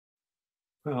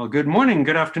Well, good morning,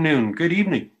 good afternoon, good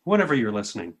evening, whenever you're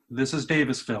listening. This is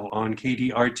Davisville on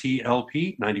KDRT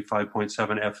LP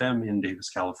 95.7 FM in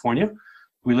Davis, California.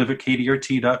 We live at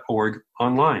kdrt.org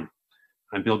online.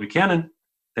 I'm Bill Buchanan.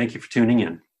 Thank you for tuning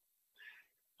in.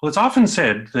 Well, it's often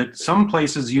said that some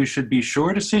places you should be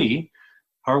sure to see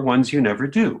are ones you never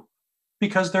do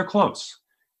because they're close.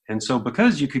 And so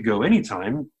because you could go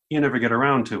anytime, you never get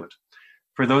around to it.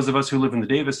 For those of us who live in the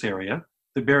Davis area,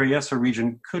 the Berryessa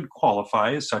region could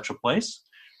qualify as such a place.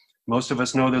 Most of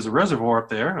us know there's a reservoir up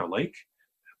there, a lake,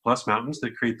 plus mountains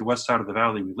that create the west side of the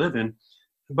valley we live in.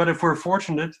 But if we're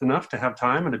fortunate enough to have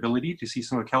time and ability to see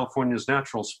some of California's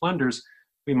natural splendors,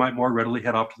 we might more readily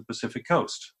head off to the Pacific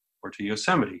coast, or to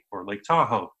Yosemite, or Lake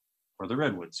Tahoe, or the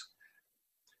Redwoods.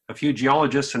 A few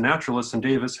geologists and naturalists in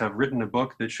Davis have written a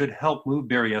book that should help move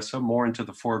Berryessa more into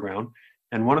the foreground,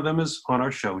 and one of them is on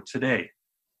our show today,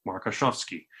 Marc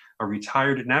Hoshovsky, a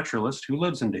retired naturalist who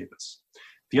lives in Davis.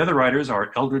 The other writers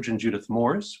are Eldridge and Judith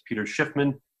Moores, Peter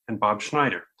Schiffman, and Bob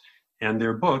Schneider. And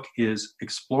their book is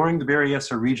Exploring the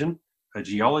Berryessa Region, a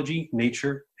Geology,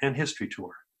 Nature, and History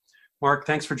Tour. Marc,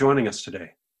 thanks for joining us today.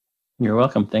 You're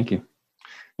welcome. Thank you.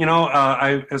 You know,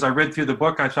 as I read through the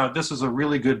book, I thought this is a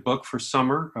really good book for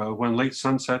summer when late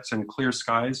sunsets and clear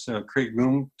skies create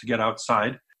room to get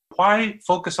outside. Why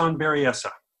focus on Berryessa?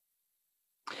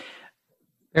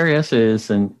 Berryessa is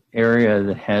an area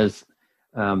that has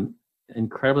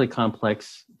incredibly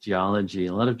complex geology,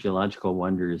 a lot of geological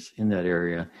wonders in that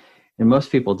area, and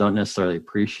most people don't necessarily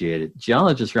appreciate it.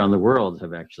 Geologists around the world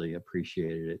have actually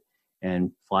appreciated it and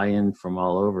fly in from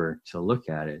all over to look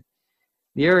at it.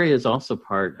 The area is also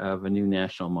part of a new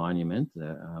national monument,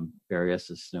 the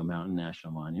Berryessa Snow Mountain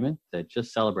National Monument, that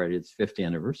just celebrated its 50th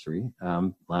anniversary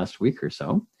last week or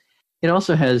so. It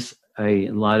also has a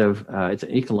lot of, it's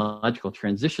an ecological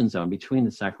transition zone between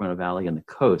the Sacramento Valley and the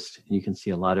coast. And you can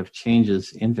see a lot of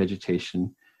changes in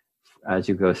vegetation as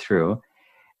you go through.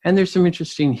 And there's some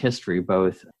interesting history,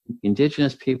 both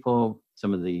indigenous people,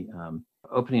 some of the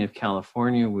opening of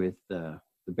California with the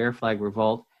Bear Flag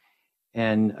Revolt,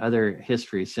 and other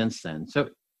history since then. So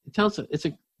it's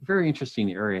a very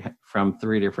interesting area from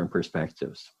three different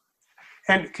perspectives.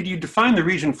 And could you define the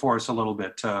region for us a little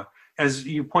bit? As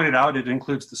you pointed out, it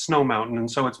includes the Snow Mountain,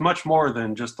 and so it's much more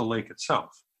than just the lake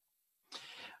itself.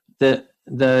 The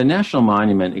national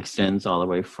monument extends all the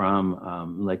way from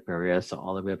Lake Berryessa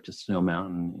all the way up to Snow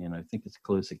Mountain, and I think it's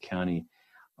Colusa County.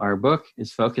 Our book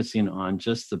is focusing on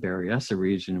just the Berryessa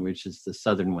region, which is the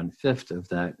southern one-fifth of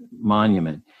that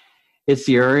monument. It's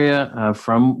the area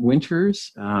from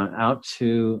Winters out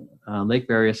to Lake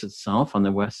Berryessa itself on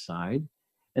the west side,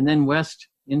 and then west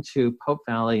into Pope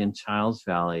Valley and Childs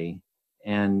Valley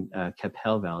and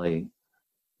Capel Valley,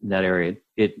 that area.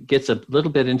 It gets a little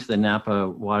bit into the Napa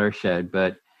watershed,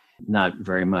 but not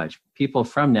very much. People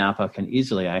from Napa can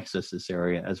easily access this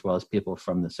area, as well as people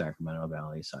from the Sacramento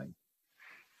Valley side.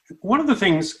 One of the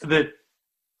things that,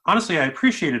 honestly, I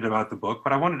appreciated about the book,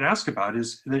 but I wanted to ask about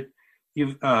is that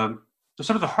you've,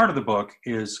 sort of the heart of the book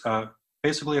is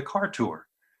basically a car tour,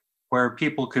 where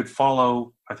people could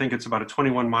follow, I think it's about a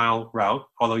 21-mile route,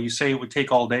 although you say it would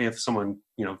take all day if someone,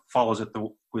 follows it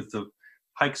with the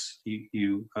hikes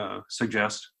you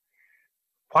suggest.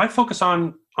 Why focus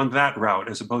on that route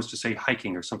as opposed to, say,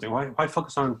 hiking or something? Why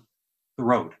focus on the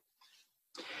road?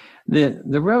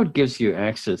 The road gives you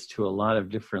access to a lot of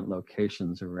different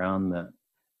locations around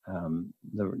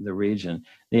the region.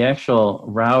 The actual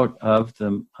route of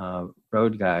the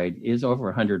road guide is over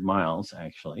 100 miles,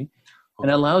 actually. And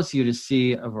it allows you to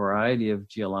see a variety of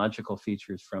geological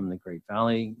features from the Great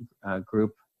Valley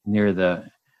group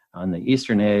on the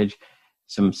eastern edge,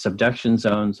 some subduction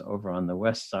zones over on the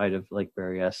west side of Lake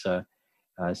Berryessa,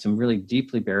 some really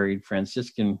deeply buried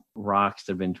Franciscan rocks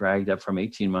that have been dragged up from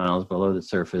 18 miles below the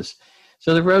surface.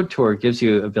 So the road tour gives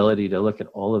you ability to look at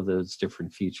all of those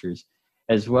different features,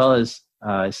 as well as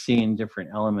seeing different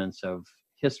elements of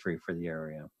history for the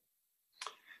area.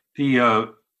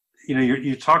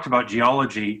 You talked about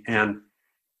geology, and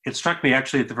it struck me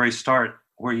actually at the very start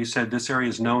where you said this area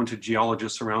is known to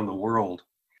geologists around the world.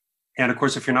 And of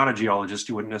course, if you're not a geologist,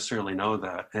 you wouldn't necessarily know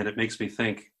that. And it makes me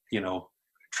think,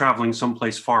 traveling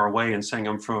someplace far away and saying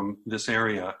I'm from this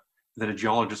area, that a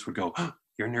geologist would go, oh,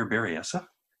 you're near Berryessa?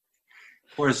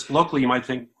 Whereas locally you might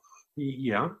think,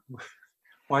 yeah,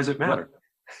 why does it matter?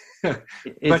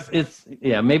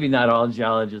 Maybe not all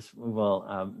geologists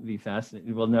will be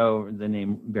fascinated, will know the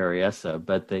name Berryessa,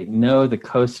 but they know the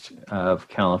coast of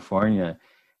California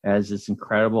as this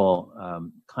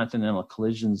incredible continental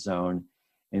collision zone,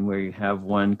 and where you have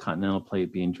one continental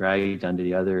plate being dragged onto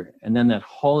the other, and then that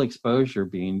whole exposure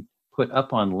being put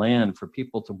up on land for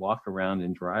people to walk around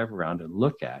and drive around and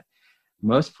look at.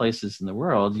 Most places in the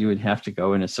world, you would have to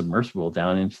go in a submersible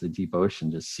down into the deep ocean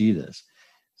to see this.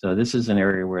 So this is an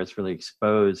area where it's really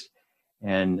exposed,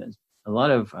 and a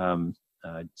lot of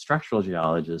structural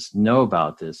geologists know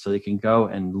about this, so they can go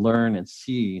and learn and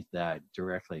see that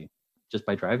directly just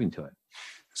by driving to it.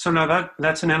 So now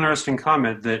that's an interesting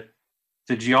comment, that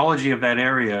the geology of that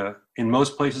area in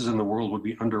most places in the world would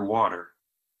be underwater.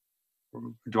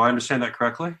 Do I understand that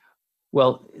correctly?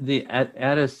 Well,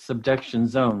 at a subduction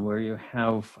zone where you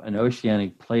have an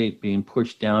oceanic plate being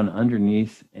pushed down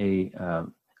underneath a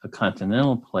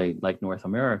continental plate like North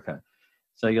America.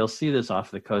 So you'll see this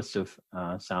off the coast of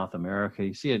South America.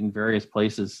 You see it in various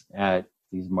places at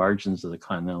these margins of the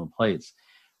continental plates.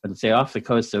 But say off the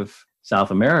coast of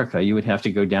South America, you would have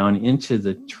to go down into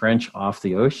the trench off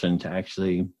the ocean to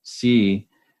actually see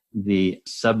the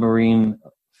submarine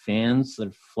fans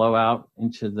that flow out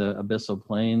into the abyssal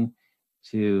plain,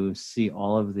 to see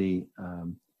all of it's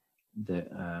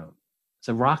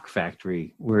a rock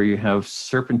factory where you have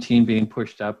serpentine being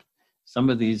pushed up. Some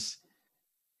of these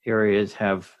areas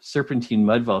have serpentine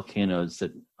mud volcanoes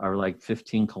that are like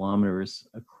 15 kilometers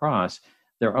across.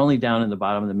 They're only down in the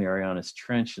bottom of the Marianas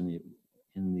Trench in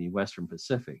the Western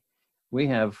Pacific. We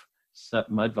have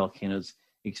mud volcanoes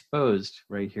exposed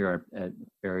right here at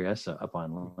Berryessa up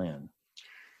on land.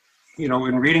 You know,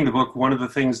 in reading the book, one of the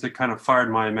things that kind of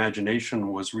fired my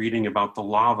imagination was reading about the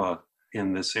lava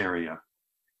in this area,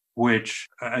 which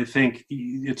I think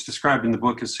it's described in the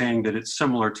book as saying that it's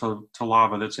similar to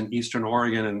lava that's in eastern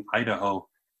Oregon and Idaho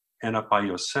and up by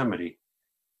Yosemite.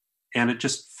 And it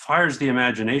just fires the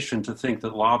imagination to think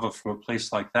that lava from a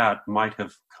place like that might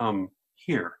have come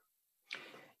here.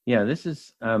 Yeah, this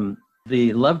is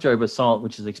the Lovejoy basalt,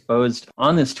 which is exposed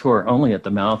on this tour only at the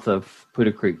mouth of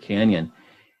Putah Creek Canyon.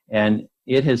 And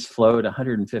it has flowed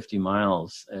 150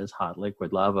 miles as hot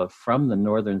liquid lava from the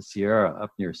northern Sierra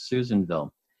up near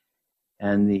Susanville.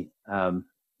 And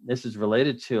this is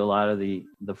related to a lot of the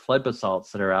flood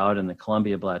basalts that are out in the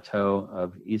Columbia Plateau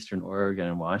of eastern Oregon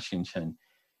and Washington.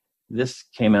 This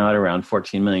came out around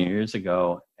 14 million years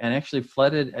ago and actually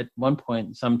flooded at one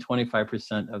point some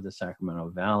 25% of the Sacramento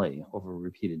Valley over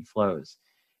repeated flows.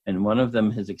 And one of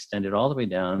them has extended all the way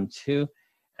down to,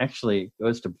 actually it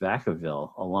goes to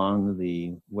Vacaville along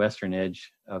the western edge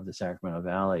of the Sacramento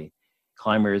Valley.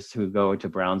 Climbers who go to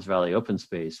Browns Valley open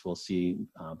space will see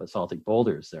basaltic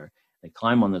boulders there. They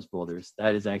climb on those boulders.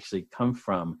 That has actually come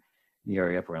from the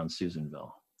area up around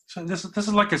Susanville. So this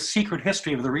is like a secret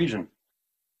history of the region.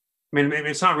 I mean, maybe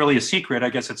it's not really a secret. I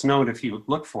guess it's known if you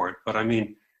look for it. But I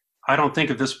mean, I don't think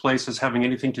of this place as having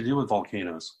anything to do with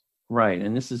volcanoes. Right,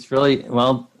 and this is really,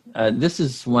 this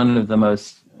is one of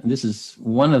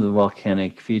the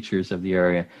volcanic features of the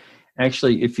area.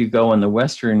 Actually, if you go on the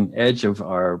western edge of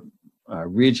our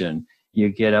region, you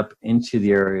get up into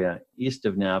the area east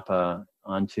of Napa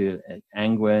onto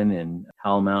Angwin and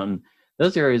Howell Mountain.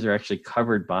 Those areas are actually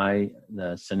covered by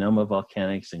the Sonoma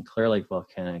volcanics and Clear Lake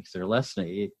volcanics. They're less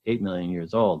than 8 million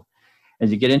years old.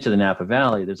 As you get into the Napa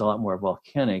Valley, there's a lot more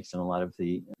volcanics, and a lot of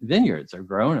the vineyards are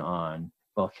grown on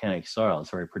volcanic soil.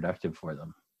 It's very productive for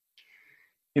them.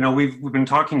 You know, we've been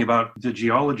talking about the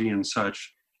geology and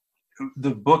such.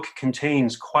 The book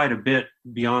contains quite a bit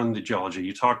beyond the geology.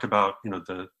 You talked about, you know,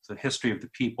 the history of the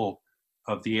people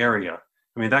of the area.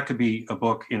 I mean, that could be a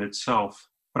book in itself.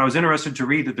 But I was interested to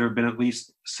read that there have been at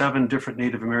least 7 different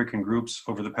Native American groups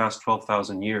over the past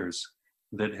 12,000 years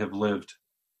that have lived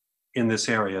in this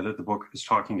area that the book is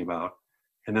talking about.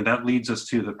 And then that leads us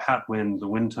to the Patwin, the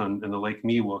Wintun, and the Lake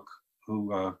Miwok,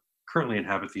 who currently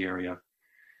inhabit the area.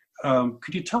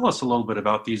 Could you tell us a little bit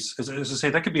about these? As I say,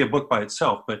 that could be a book by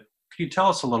itself, but could you tell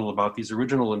us a little about these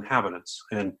original inhabitants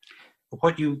and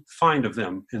what you find of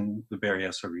them in the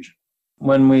Berryessa region?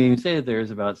 When we say that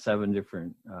there's about 7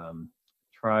 different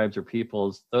tribes or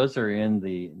peoples, those are in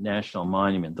the national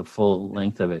monument, the full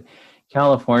length of it.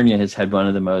 California has had one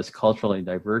of the most culturally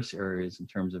diverse areas in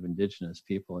terms of indigenous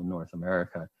people in North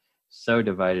America. So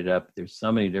divided up, there's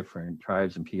so many different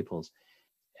tribes and peoples.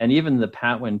 And even the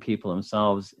Patwin people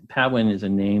themselves, Patwin is a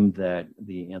name that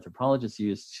the anthropologists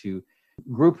used to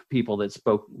group people that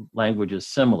spoke languages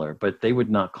similar, but they would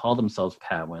not call themselves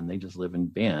Patwin. They just live in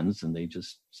bands and they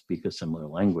just speak a similar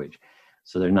language.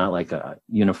 So they're not like a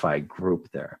unified group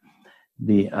there.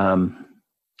 The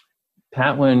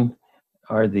Patwin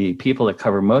are the people that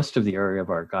cover most of the area of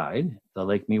our guide. The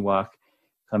Lake Miwok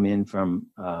come in from,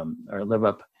 or live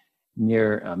up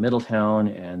near Middletown,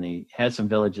 and they had some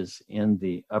villages in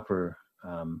the upper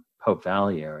Pope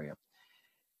Valley area.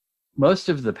 Most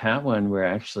of the Patwin were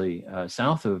actually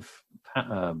south of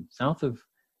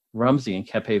Rumsey and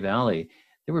Kepe Valley,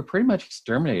 they were pretty much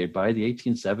exterminated by the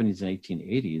 1870s and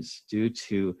 1880s due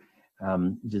to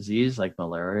disease like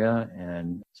malaria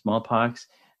and smallpox.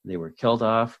 They were killed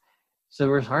off. So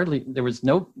there was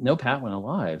no Patwin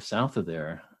alive south of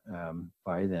there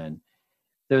by then.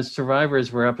 Those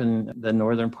survivors were up in the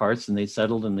northern parts, and they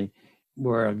settled and they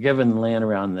were given land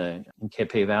around in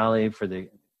Kepe Valley for the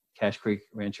Cache Creek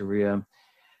Rancheria.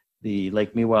 The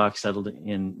Lake Miwok settled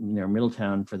in near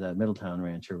Middletown for the Middletown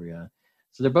Rancheria.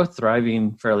 So they're both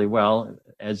thriving fairly well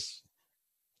as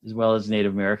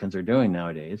Native Americans are doing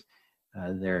nowadays.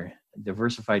 Their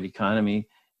diversified economy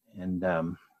and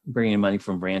bringing in money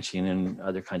from ranching and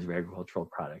other kinds of agricultural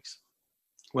products.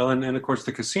 Well, and of course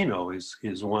the casino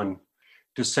is one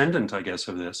descendant, I guess,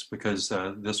 of this, because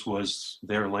this was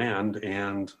their land,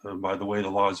 and by the way the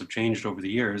laws have changed over the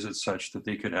years, it's such that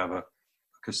they could have a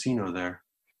casino there.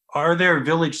 Are there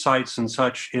village sites and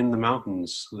such in the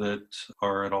mountains that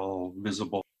are at all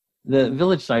visible? The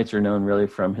village sites are known really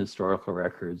from historical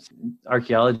records.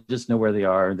 Archaeologists know where they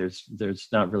are. There's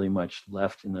not really much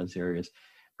left in those areas.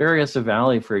 Berryessa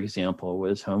Valley, for example,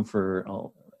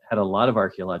 had a lot of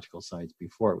archaeological sites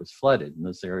before it was flooded, and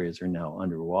those areas are now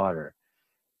underwater.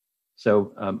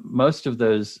 So most of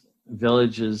those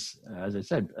villages, as I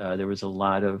said, there was a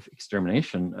lot of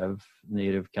extermination of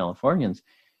Native Californians.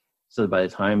 So by the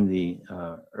time the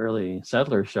early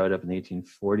settlers showed up in the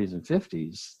 1840s and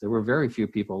 50s, there were very few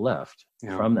people left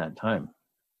from that time.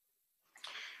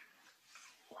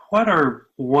 What are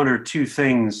one or two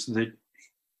things that,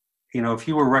 if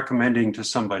you were recommending to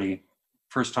somebody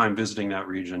first time visiting that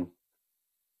region,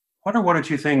 what are one or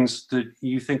two things that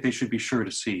you think they should be sure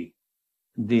to see?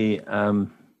 It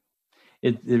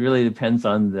really depends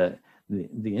on the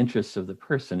interests of the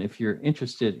person. If you're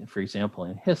interested, for example,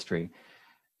 in history,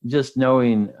 just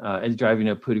knowing, driving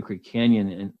up Poudre Creek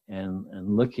Canyon and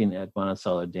looking at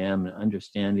Monticello Dam and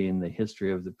understanding the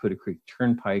history of the Poudre Creek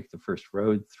Turnpike, the first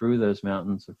road through those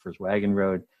mountains, the first wagon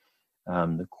road,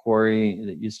 the quarry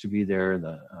that used to be there,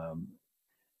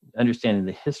 understanding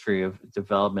the history of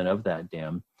development of that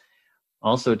dam.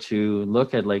 Also to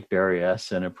look at Lake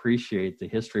Berryessa and appreciate the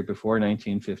history before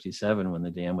 1957 when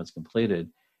the dam was completed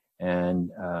and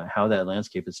how that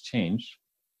landscape has changed.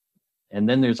 And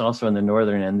then there's also in the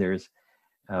northern end, there's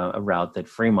a route that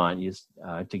Fremont used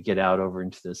to get out over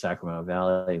into the Sacramento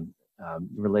Valley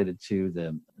related to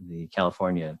the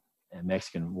California and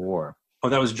Mexican War. Oh,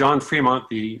 that was John Fremont,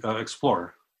 the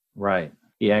explorer. Right.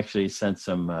 He actually sent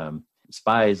some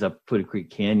spies up Poudre Creek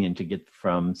Canyon to get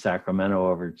from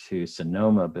Sacramento over to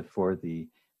Sonoma before the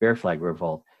Bear Flag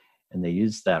Revolt. And they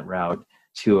used that route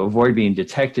to avoid being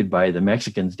detected by the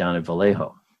Mexicans down at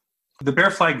Vallejo. The Bear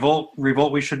Flag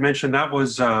Revolt, we should mention, that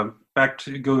was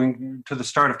going to the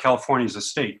start of California's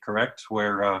estate, correct?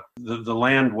 Where the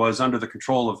land was under the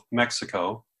control of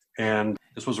Mexico, and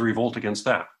this was a revolt against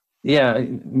that. Yeah,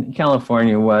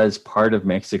 California was part of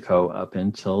Mexico up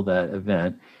until that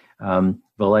event. Vallejo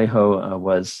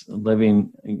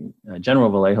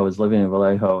General Vallejo was living in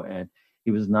Vallejo, and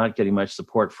he was not getting much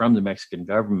support from the Mexican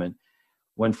government.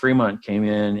 When Fremont came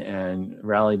in and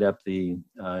rallied up the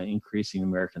increasing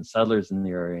American settlers in the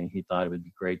area, he thought it would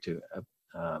be great to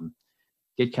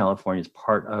get California as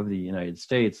part of the United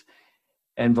States.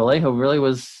 And Vallejo really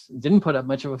didn't put up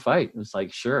much of a fight. It was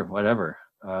like, sure, whatever.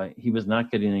 He was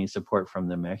not getting any support from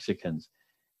the Mexicans.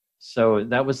 So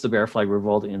that was the Bear Flag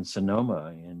Revolt in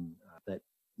Sonoma, and that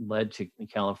led to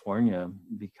California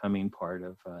becoming part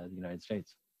of the United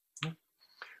States.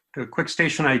 A quick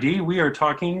station ID. We are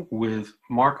talking with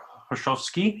Marc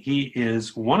Hoshovsky. He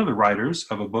is one of the writers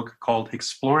of a book called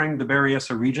Exploring the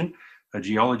Berryessa Region, a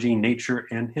Geology, Nature,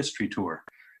 and History Tour.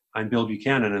 I'm Bill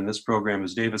Buchanan, and this program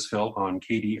is Davisville on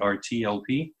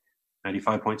KDRT-LP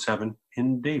 95.7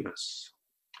 in Davis.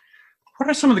 What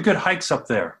are some of the good hikes up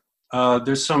there?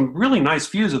 There's some really nice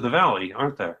views of the valley,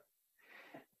 aren't there?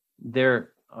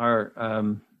 There are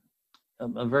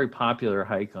a very popular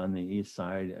hike on the east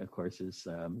side, of course, is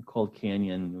Cold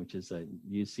Canyon, which is a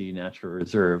UC Natural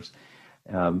Reserves,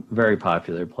 very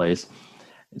popular place.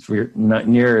 It's not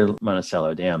near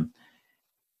Monticello Dam.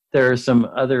 There are some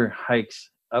other hikes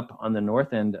up on the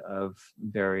north end of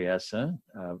Berryessa,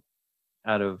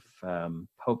 out of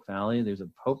Pope Valley. There's a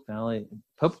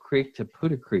Pope Creek to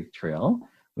Poudre Creek Trail,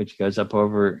 which goes up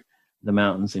over the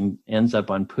mountains and ends up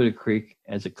on Poudre Creek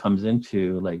as it comes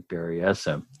into Lake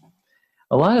Berryessa.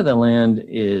 A lot of the land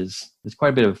there's quite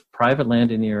a bit of private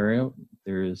land in the area.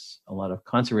 There's a lot of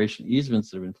conservation easements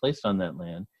that have been placed on that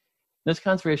land. Those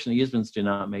conservation easements do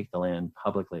not make the land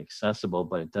publicly accessible,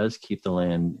 but it does keep the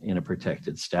land in a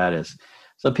protected status.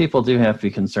 So people do have to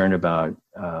be concerned about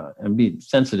and be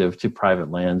sensitive to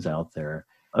private lands out there.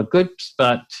 A good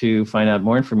spot to find out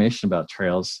more information about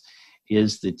trails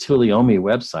is the Tuolumne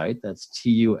website. That's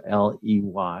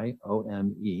Tuleyyome.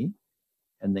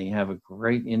 And they have a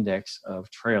great index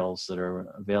of trails that are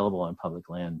available on public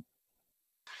land.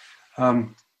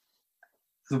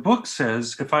 The book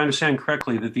says, if I understand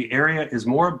correctly, that the area is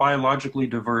more biologically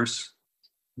diverse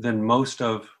than most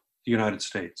of the United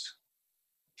States.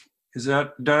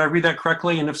 Did I read that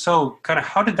correctly? And if so, kind of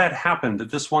how did that happen that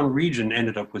this one region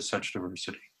ended up with such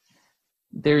diversity?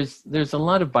 There's a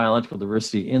lot of biological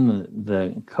diversity in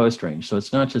the Coast Range. So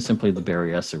it's not just simply the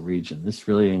Berryessa region. This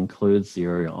really includes the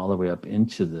area all the way up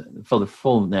into the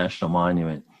full national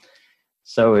monument.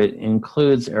 So it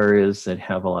includes areas that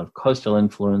have a lot of coastal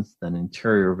influence, then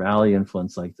interior valley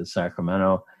influence like the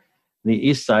Sacramento. The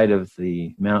east side of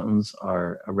the mountains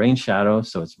are a rain shadow,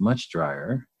 so it's much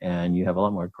drier, and you have a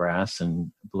lot more grass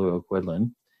and blue oak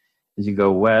woodland. As you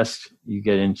go west, you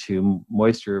get into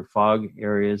moisture fog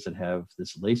areas that have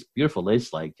this beautiful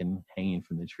lace lichen hanging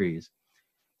from the trees.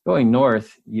 Going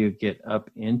north, you get up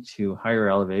into higher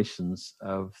elevations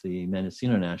of the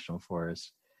Mendocino National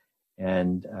Forest,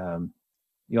 and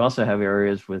you also have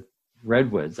areas with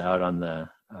redwoods out on the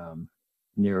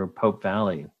near Pope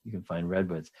Valley. You can find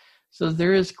redwoods. So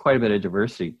there is quite a bit of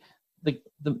diversity. One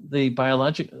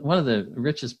of the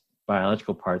richest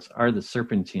biological parts are the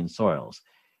serpentine soils.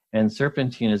 And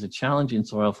serpentine is a challenging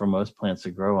soil for most plants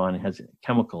to grow on. It has a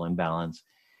chemical imbalance.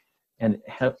 And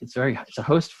it's a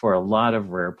host for a lot of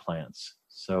rare plants.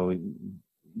 So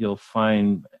you'll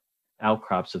find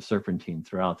outcrops of serpentine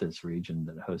throughout this region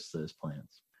that hosts those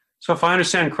plants. So if I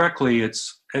understand correctly,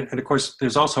 and of course,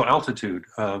 there's also altitude.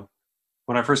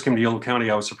 When I first came to Yolo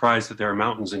County, I was surprised that there are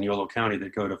mountains in Yolo County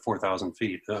that go to 4,000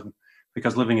 feet.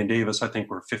 Because living in Davis, I think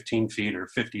we're 15 feet or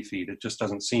 50 feet. It just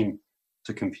doesn't seem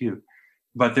to compute.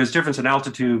 But there's difference in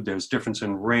altitude, there's difference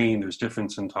in rain, there's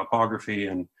difference in topography,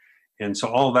 and so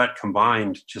all that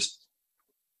combined just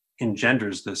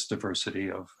engenders this diversity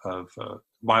of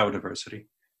biodiversity.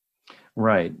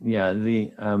 Right. Yeah.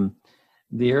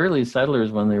 The early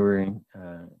settlers, when they were in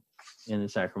the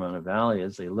Sacramento Valley,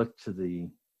 as they looked to the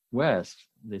west,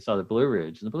 they saw the Blue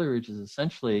Ridge. And the Blue Ridge is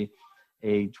essentially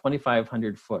a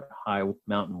 2,500 foot high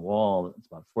mountain wall that's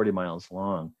about 40 miles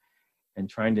long. And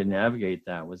trying to navigate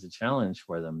that was a challenge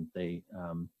for them. They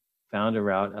found a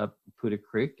route up Puda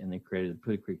Creek, and they created the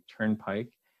Puda Creek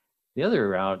Turnpike. The other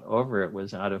route over it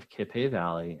was out of Capay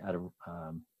Valley, out of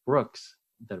Brooks,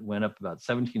 that went up about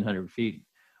 1,700 feet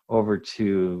over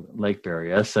to Lake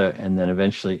Berryessa, and then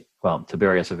eventually, to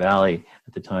Berryessa Valley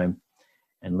at the time,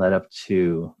 and led up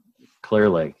to Clear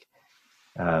Lake.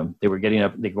 They're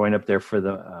going up there for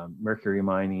the mercury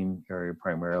mining area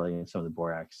primarily, and some of the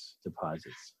borax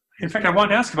deposits. In fact, I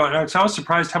wanted to ask about it. So I was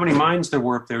surprised how many mines there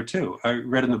were up there too. I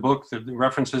read in the book the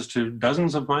references to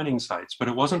dozens of mining sites, but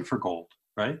it wasn't for gold,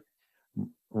 right?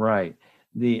 Right.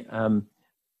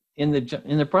 In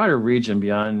the broader region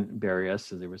beyond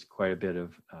Berryessa, there was quite a bit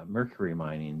of mercury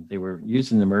mining. They were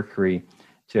using the mercury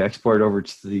to export over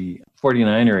to the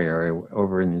 49er area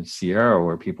over in the Sierra,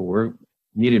 where people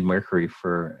needed mercury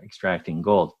for extracting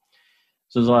gold.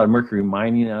 So there's a lot of mercury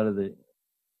mining out of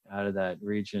that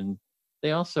region.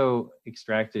 They also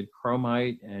extracted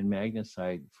chromite and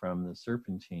magnesite from the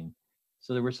serpentine.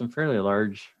 So there were some fairly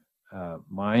large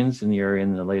mines in the area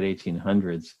in the late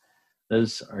 1800s.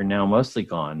 Those are now mostly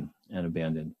gone and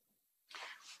abandoned.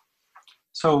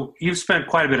 So you've spent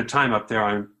quite a bit of time up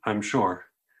there, I'm sure,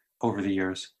 over the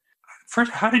years.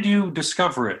 First, how did you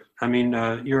discover it? I mean,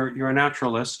 you're a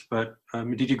naturalist, but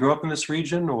did you grow up in this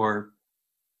region, or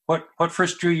what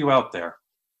first drew you out there?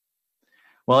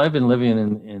 Well, I've been living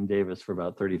in Davis for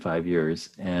about 35 years,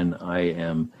 and I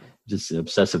am just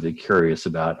obsessively curious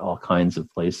about all kinds of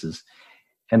places.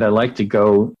 And I like to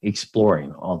go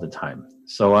exploring all the time.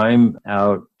 So I'm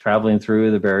out traveling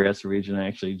through the Berryessa region. I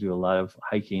actually do a lot of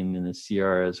hiking in the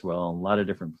Sierra as well, a lot of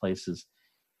different places.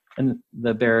 And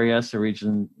the Berryessa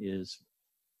region is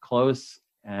close,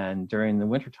 and during the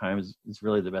wintertime is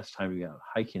really the best time to be out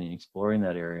hiking and exploring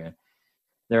that area.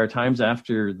 There are times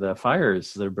after the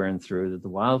fires that are burned through that the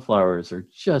wildflowers are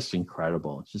just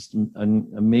incredible. Just an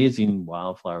amazing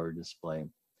wildflower display.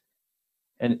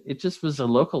 And it just was a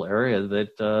local area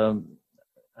that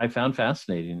I found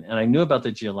fascinating. And I knew about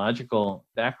the geological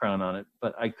background on it,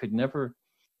 but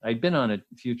I'd been on a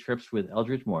few trips with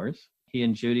Eldridge Morse. He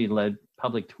and Judy led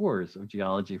public tours of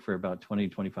geology for about 20,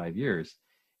 25 years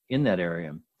in that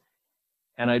area.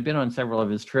 And I'd been on several of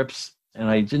his trips, and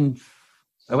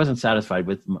I wasn't satisfied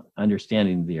with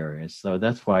understanding the area. So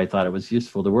that's why I thought it was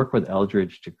useful to work with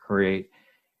Eldridge to create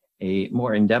a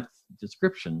more in-depth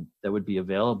description that would be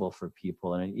available for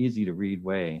people in an easy to read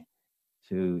way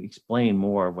to explain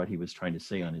more of what he was trying to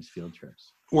say on his field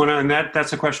trips. Well, and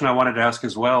that's a question I wanted to ask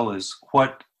as well, is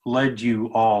what led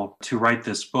you all to write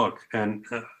this book? And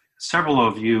several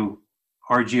of you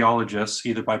are geologists,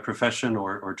 either by profession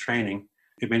or training.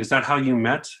 I mean, is that how you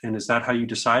met? And is that how you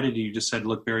decided? You just said,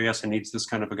 look, Berryessa needs this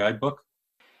kind of a guidebook?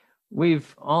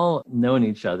 We've all known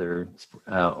each other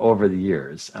over the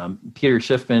years. Peter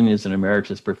Schiffman is an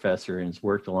emeritus professor and has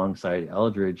worked alongside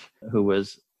Eldridge, who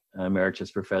was an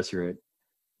emeritus professor at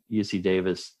UC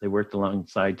Davis. They worked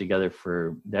alongside together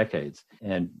for decades.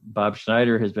 And Bob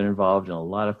Schneider has been involved in a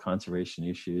lot of conservation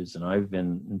issues, and I've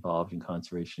been involved in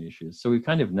conservation issues. So we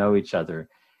kind of know each other.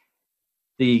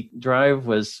 The drive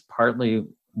was partly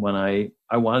when I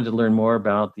wanted to learn more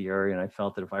about the area, and I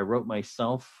felt that if I wrote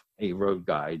myself a road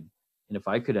guide, and if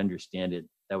I could understand it,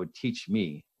 that would teach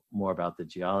me more about the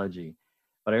geology.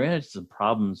 But I ran into some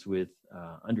problems with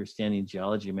understanding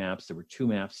geology maps. There were two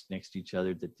maps next to each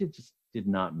other that just did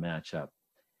not match up.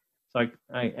 So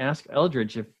I asked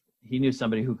Eldridge if he knew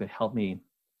somebody who could help me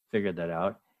figure that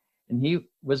out. And he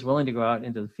was willing to go out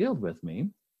into the field with me.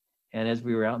 And as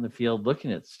we were out in the field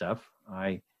looking at stuff,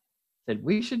 I said,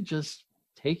 we should just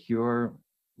take your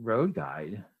road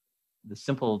guide, the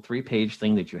simple 3-page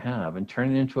thing that you have, and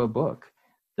turn it into a book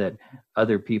that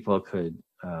other people could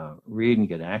read and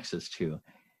get access to.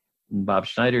 And Bob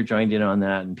Schneider joined in on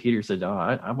that, and Peter said, oh,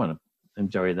 I want to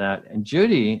enjoy that. And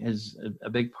Judy is a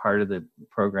big part of the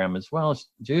program as well.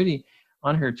 Judy,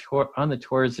 on her tour, on the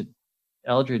tours that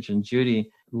Eldridge and Judy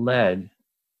led,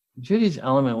 Judy's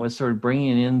element was sort of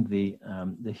bringing in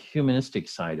the humanistic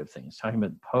side of things, talking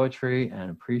about poetry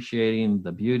and appreciating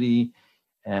the beauty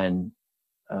and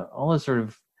all the sort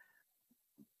of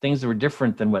things that were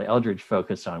different than what Eldridge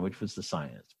focused on, which was the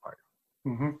science part.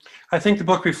 Mm-hmm. I think the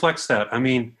book reflects that. I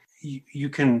mean, you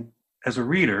can, as a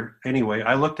reader, anyway,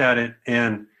 I looked at it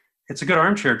and it's a good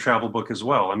armchair travel book as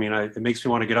well. I mean, it makes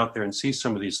me want to get out there and see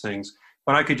some of these things,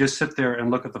 but I could just sit there and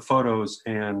look at the photos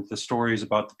and the stories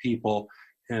about the people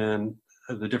and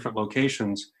the different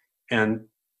locations and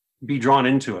be drawn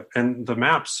into it. And the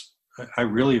maps, I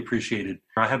really appreciated.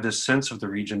 I have this sense of the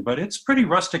region, but it's pretty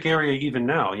rustic area even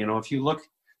now. You know, if you look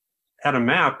at a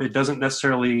map, it doesn't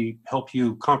necessarily help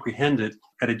you comprehend it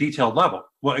at a detailed level.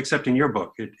 Well, except in your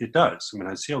book, it does. I mean,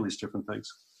 I see all these different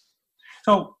things.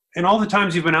 So in all the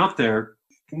times you've been out there,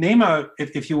 name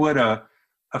if you would, a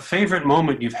favorite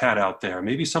moment you've had out there,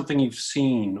 maybe something you've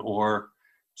seen or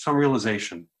some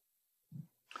realization.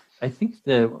 I think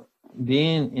that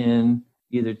being in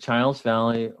either Childs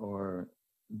Valley or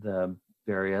the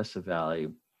Berryessa Valley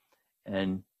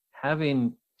and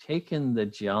having taken the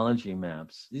geology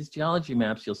maps, these geology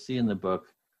maps you'll see in the book,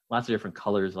 lots of different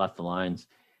colors, lots of lines,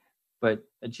 but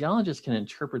a geologist can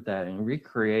interpret that and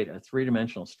recreate a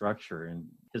three-dimensional structure in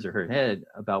his or her head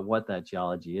about what that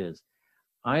geology is.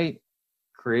 I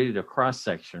created a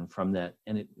cross-section from that,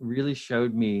 and it really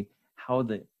showed me how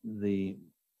the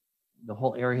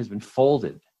whole area has been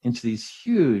folded into these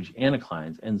huge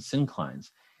anticlines and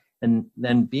synclines. And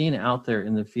then being out there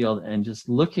in the field and just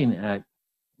looking at,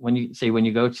 when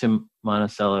you go to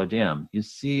Monticello Dam, you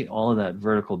see all of that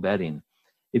vertical bedding.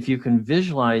 If you can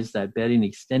visualize that bedding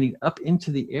extending up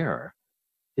into the air,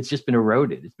 it's just been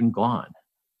eroded, it's been gone.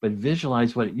 But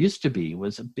visualize what it used to be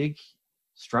was a big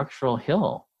structural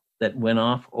hill that went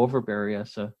off over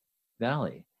Berryessa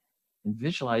Valley. And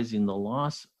visualizing the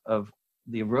loss of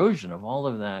the erosion of all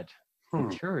of that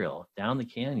material down the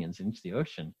canyons into the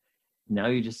ocean. Now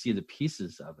you just see the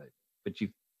pieces of it, but you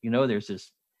know there's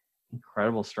this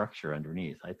incredible structure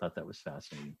underneath. I thought that was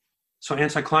fascinating. So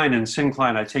anticline and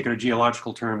syncline, I take it are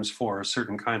geological terms for a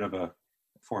certain kind of a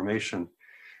formation.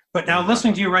 But now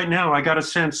listening to you right now, I got a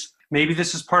sense, maybe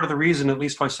this is part of the reason, at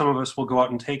least why some of us will go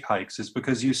out and take hikes, is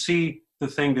because you see the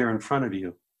thing there in front of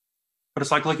you. But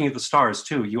it's like looking at the stars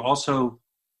too. You also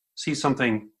see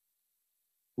something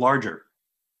larger,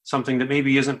 something that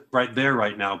maybe isn't right there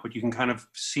right now, but you can kind of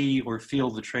see or feel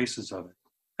the traces of it.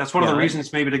 That's one of the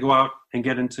reasons maybe to go out and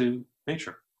get into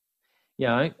nature.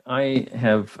 Yeah, I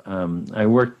have, I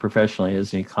worked professionally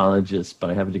as an ecologist, but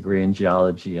I have a degree in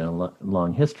geology and a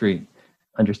long history,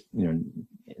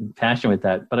 passion with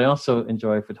that, but I also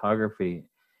enjoy photography.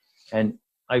 And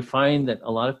I find that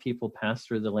a lot of people pass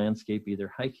through the landscape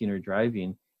either hiking or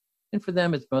driving, and for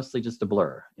them, it's mostly just a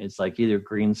blur. It's like either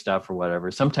green stuff or whatever.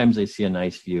 Sometimes they see a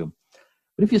nice view.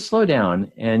 But if you slow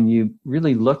down and you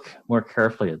really look more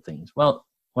carefully at things, well,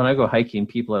 when I go hiking,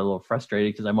 people are a little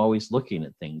frustrated because I'm always looking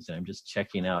at things and I'm just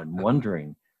checking out and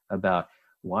wondering about,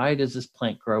 why does this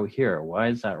plant grow here? Why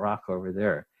is that rock over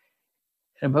there?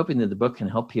 And I'm hoping that the book can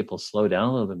help people slow down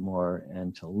a little bit more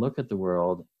and to look at the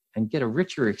world and get a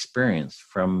richer experience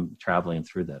from traveling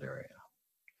through that area.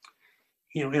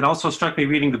 It also struck me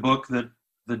reading the book that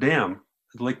the dam,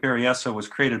 Lake Berryessa, was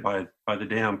created by the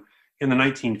dam in the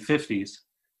 1950s.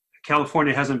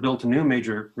 California hasn't built a new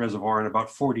major reservoir in about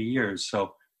 40 years,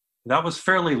 so that was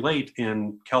fairly late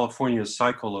in California's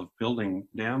cycle of building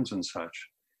dams and such.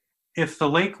 If the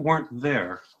lake weren't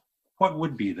there, what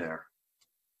would be there?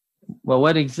 Well,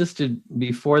 what existed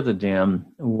before the dam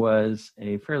was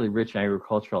a fairly rich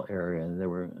agricultural area. They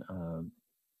were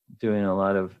doing a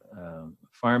lot of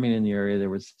farming in the area. There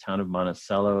was the town of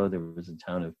Monticello. They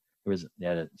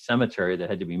had a cemetery that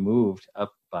had to be moved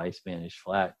up by Spanish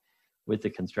Flat with the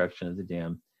construction of the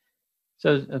dam.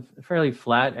 So a fairly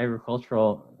flat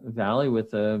agricultural valley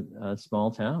with a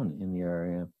small town in the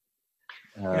area.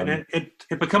 And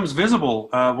it becomes visible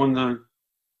when the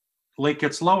lake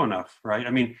gets low enough, right? I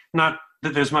mean, not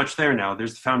that there's much there now.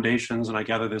 There's the foundations, and I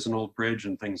gather there's an old bridge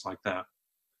and things like that.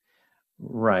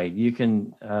 Right. You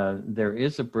can. There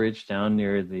is a bridge down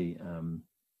near the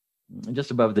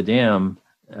just above the dam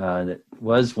that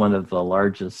was one of the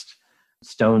largest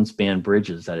stone span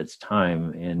bridges at its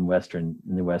time in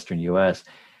the western U.S.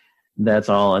 That's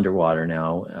all underwater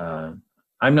now.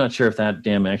 I'm not sure if that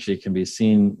dam actually can be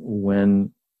seen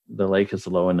when the lake is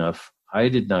low enough. I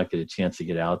did not get a chance to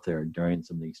get out there during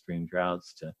some of the extreme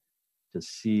droughts to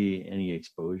see any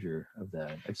exposure of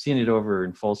that. I've seen it over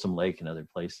in Folsom Lake and other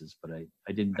places, but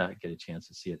I did not get a chance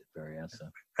to see it at Berryessa.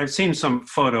 I've seen some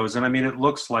photos, and I mean, it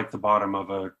looks like the bottom of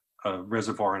a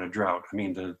reservoir in a drought. I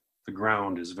mean, the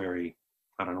ground is very,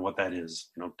 I don't know what that is,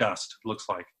 dust, it looks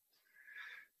like.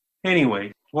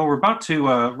 Anyway, well, we're about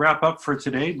to wrap up for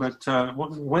today, but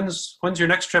when's your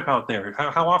next trip out there?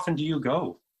 How often do you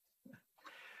go?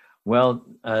 Well,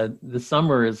 the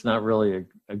summer is not really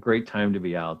a great time to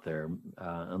be out there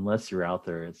unless you're out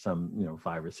there at some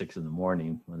 5 or 6 in the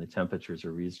morning when the temperatures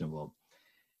are reasonable.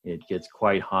 It gets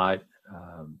quite hot.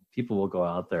 People will go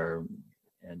out there,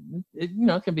 and it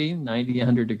can be 90,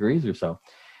 100 degrees or so.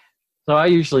 So I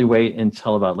usually wait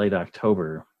until about late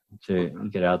October to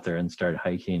get out there and start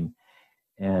hiking,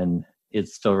 and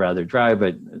it's still rather dry.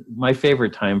 But my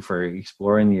favorite time for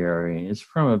exploring the area is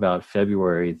from about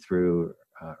February through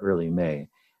early May.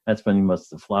 That's when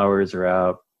most of the flowers are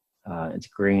out. It's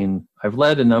green. I've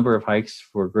led a number of hikes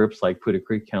for groups like Puda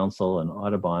Creek Council and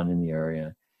Audubon in the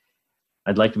area.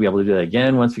 I'd like to be able to do that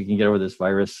again once we can get over this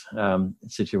virus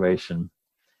situation.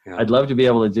 Yeah. I'd love to be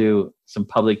able to do some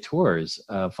public tours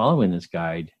following this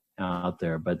guide out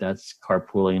there, but that's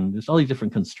carpooling. There's all these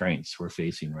different constraints we're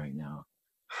facing right now.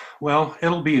 Well,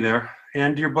 it'll be there.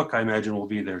 And your book, I imagine, will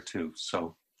be there too.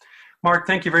 So, Marc,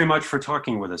 thank you very much for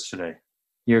talking with us today.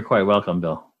 You're quite welcome,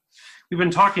 Bill. We've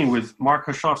been talking with Marc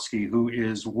Hoshovsky, who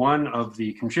is one of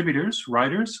the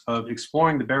writers of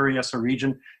Exploring the Berryessa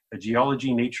Region, a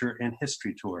Geology, Nature, and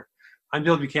History Tour. I'm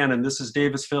Bill Buchanan. This is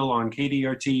Davisville on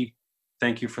KDRT.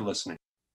 Thank you for listening.